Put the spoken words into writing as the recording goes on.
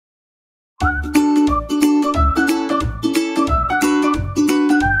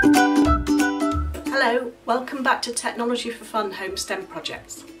Hello, welcome back to Technology for Fun Home STEM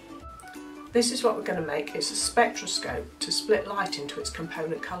Projects. This is what we're going to make. It's a spectroscope to split light into its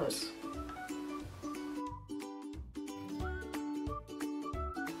component colours.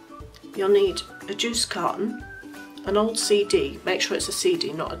 You'll need a juice carton, an old CD, make sure it's a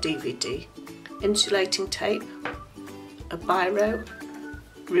CD not a DVD, insulating tape, a biro,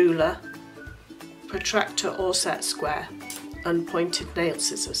 ruler, protractor or set square and pointed nail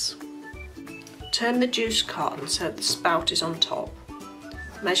scissors. Turn the juice carton so the spout is on top.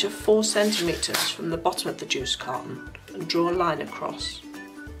 Measure 4 cm from the bottom of the juice carton and draw a line across.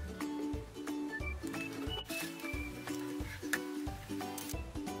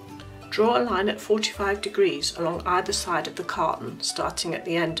 Draw a line at 45 degrees along either side of the carton, starting at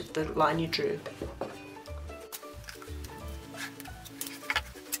the end of the line you drew.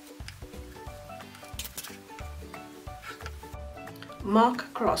 Mark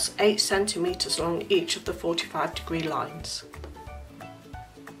across 8 cm along each of the 45-degree lines.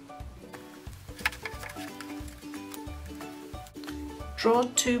 Draw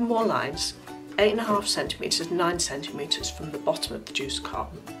 2 more lines, 8.5 cm and 9 cm from the bottom of the juice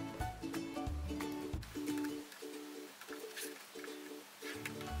carton.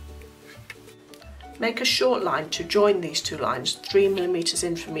 Make a short line to join these 2 lines 3 mm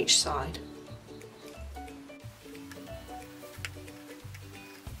in from each side.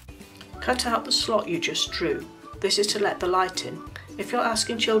 Cut out the slot you just drew. This is to let the light in. If you're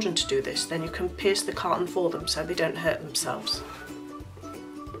asking children to do this, then you can pierce the carton for them so they don't hurt themselves.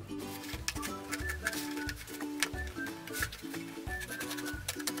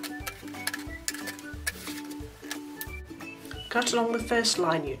 Cut along the first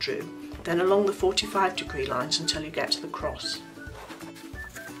line you drew, then along the 45-degree lines until you get to the cross.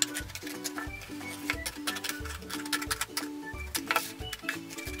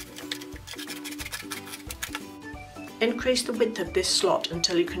 Increase the width of this slot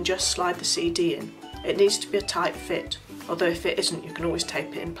until you can just slide the CD in. It needs to be a tight fit, although if it isn't you can always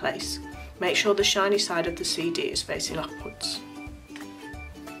tape it in place. Make sure the shiny side of the CD is facing upwards.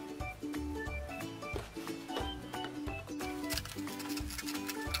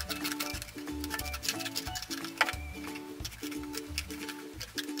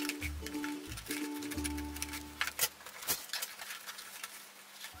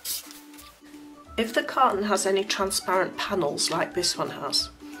 If the carton has any transparent panels like this one has,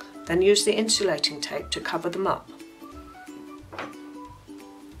 then use the insulating tape to cover them up.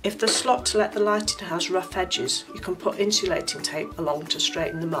 If the slot to let the light in has rough edges, you can put insulating tape along to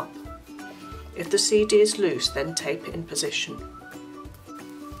straighten them up. If the CD is loose, then tape it in position.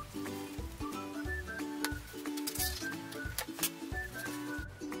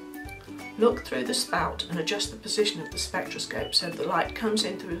 Look through the spout and adjust the position of the spectroscope so the light comes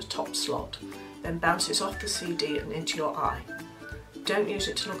in through the top slot, then bounces off the CD and into your eye. Don't use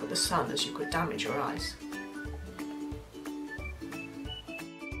it to look at the sun as you could damage your eyes.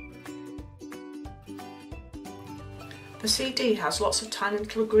 The CD has lots of tiny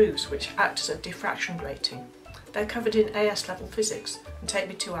little grooves which act as a diffraction grating. They're covered in AS level physics and take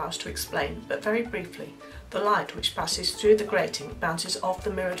me 2 hours to explain, but very briefly, the light which passes through the grating bounces off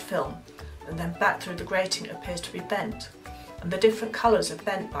the mirrored film and then back through the grating appears to be bent, and the different colours are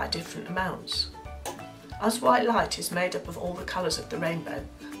bent by different amounts. As white light is made up of all the colours of the rainbow,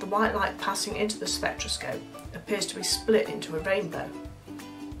 the white light passing into the spectroscope appears to be split into a rainbow.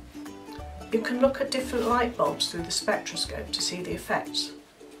 You can look at different light bulbs through the spectroscope to see the effects.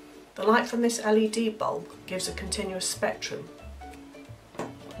 The light from this LED bulb gives a continuous spectrum.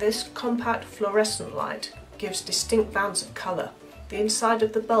 This compact fluorescent light gives distinct bands of colour. The inside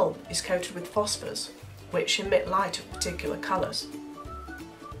of the bulb is coated with phosphors, which emit light of particular colours.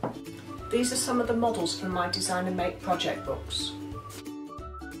 These are some of the models from my Design and Make project books.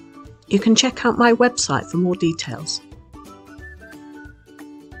 You can check out my website for more details.